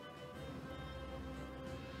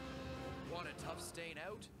 Want a tough stain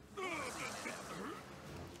out?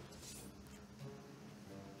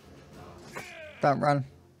 Don't run.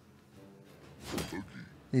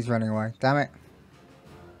 He's running away. Damn it.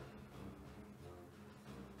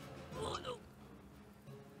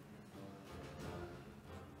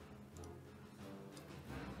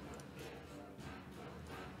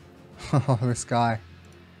 Oh, this guy.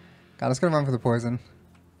 God, let's go run for the poison.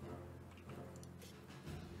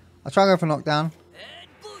 I'll try and go for knockdown.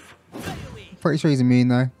 Pretty sure he's immune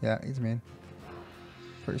though. Yeah, he's immune.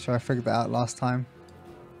 Pretty sure I figured that out last time.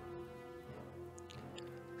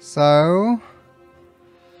 So I'm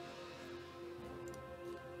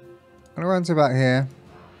gonna run to about here.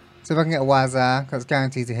 See if I can get a Wazar, because it's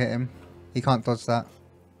guaranteed to hit him. He can't dodge that.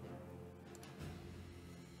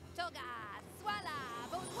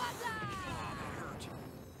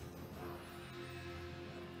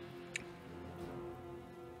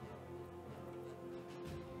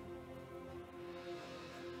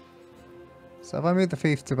 So if I move the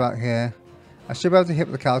thief to about here, I should be able to hit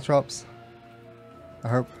with the caltrops. I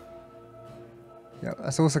hope. Yeah,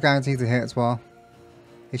 that's also guaranteed to hit as well.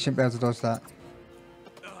 He shouldn't be able to dodge that.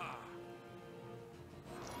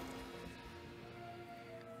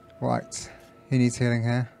 Right. He needs healing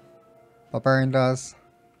here. Barbarian does.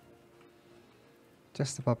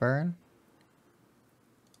 Just the barbarian.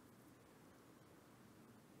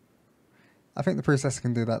 I think the priestess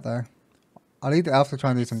can do that though. I'll leave the elf to try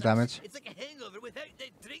and do some damage. It's like a hangover without the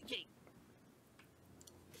drinking.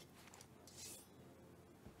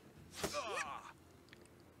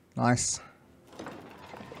 Nice.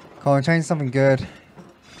 Come on, change something good.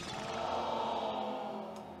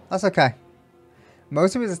 That's okay.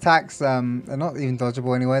 Most of his attacks, they're not even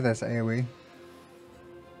dodgeable anyway. There's AoE.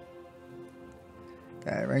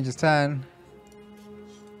 Okay, Ranger's turn.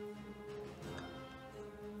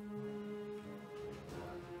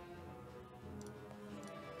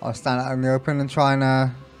 I'll stand out in the open and try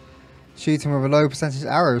and shoot him with a low percentage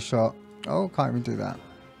arrow shot. Oh, can't even do that.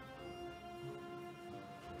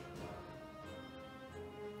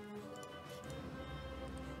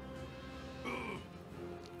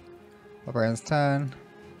 Barbarian's turn.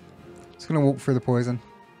 Just gonna walk through the poison.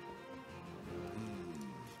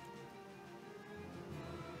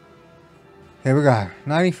 Here we go.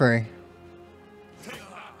 93.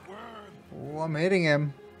 Oh, I'm hitting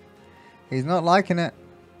him. He's not liking it.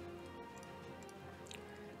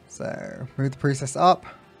 So, move the priestess up.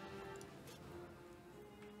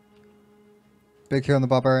 Big kill on the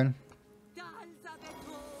barbarian.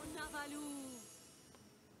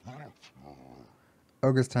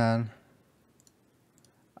 Ogre's turn.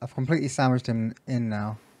 I've completely sandwiched him in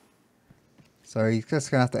now. So he's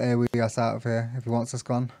just going to have to AoE us out of here if he wants us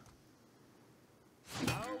gone.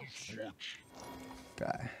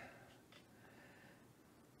 Okay.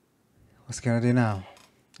 What's he going to do now?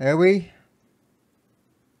 AoE?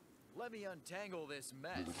 Let me untangle this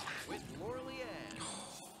mess with Lorleanne.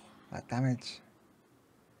 That damage.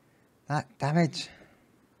 That damage.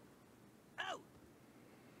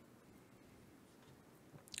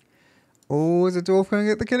 Oh, is the dwarf going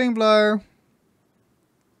to get the killing blow?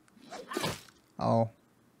 Oh.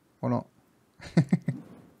 Or not.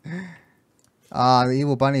 Ah, the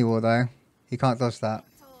evil bunny war though. He can't dodge that.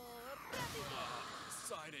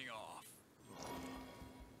 Signing off.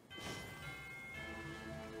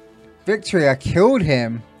 Victory, I killed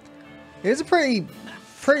him. He was a pretty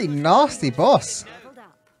nasty boss.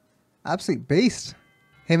 Absolute beast.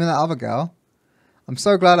 Him and that other girl. I'm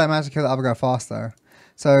so glad I managed to kill that other girl fast though.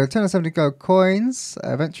 So 270 gold coins,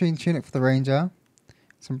 Venturine tunic for the ranger,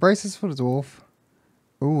 some braces for the dwarf.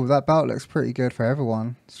 Ooh, that belt looks pretty good for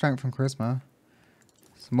everyone. Strength and charisma.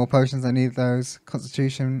 Some more potions, I need those.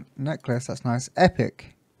 Constitution necklace, that's nice.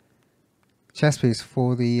 Epic. Chest piece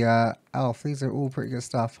for the elf. These are all pretty good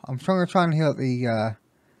stuff. I'm trying to try and heal at the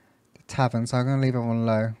tavern, so I'm going to leave everyone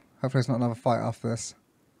low. Hopefully there's not another fight after this.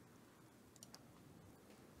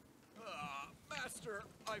 Master,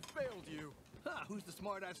 I failed you. Who's the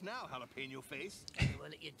smartass now, jalapeno face? We'll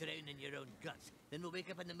let you drown in your own guts. Then we'll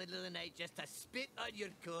wake up in the middle of the night just to spit on your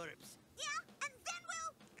corpse. Yeah, and then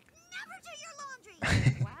we'll never do your laundry.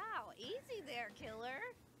 Wow, easy there, killer.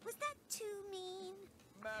 Was that too mean?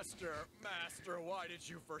 Master, why did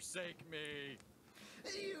you forsake me?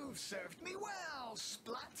 You've served me well,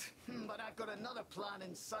 Splat. But I've got another plan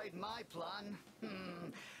inside my plan.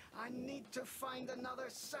 I need to find another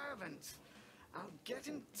servant. I'll get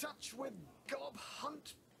in touch with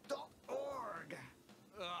gobhunt.org.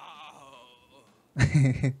 Oh.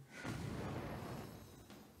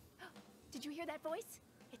 Did you hear that voice?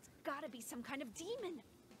 It's gotta be some kind of demon.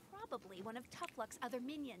 Probably one of Tough Luck's other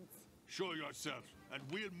minions. Show yourself, and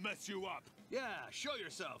we'll mess you up. Yeah, show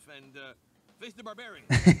yourself and face the barbarian.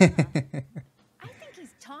 I think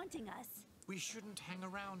he's taunting us. We shouldn't hang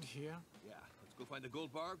around here. Yeah, let's go find the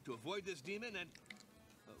gold bar to avoid this demon and...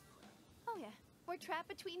 Oh yeah, we're trapped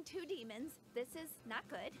between two demons. This is not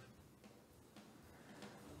good.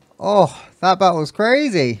 Oh, that battle was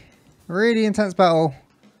crazy. Really intense battle.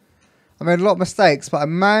 I made a lot of mistakes, but I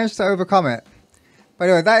managed to overcome it. But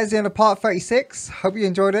anyway, that is the end of part 36. Hope you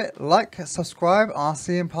enjoyed it. Like, subscribe, and I'll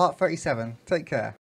see you in part 37. Take care.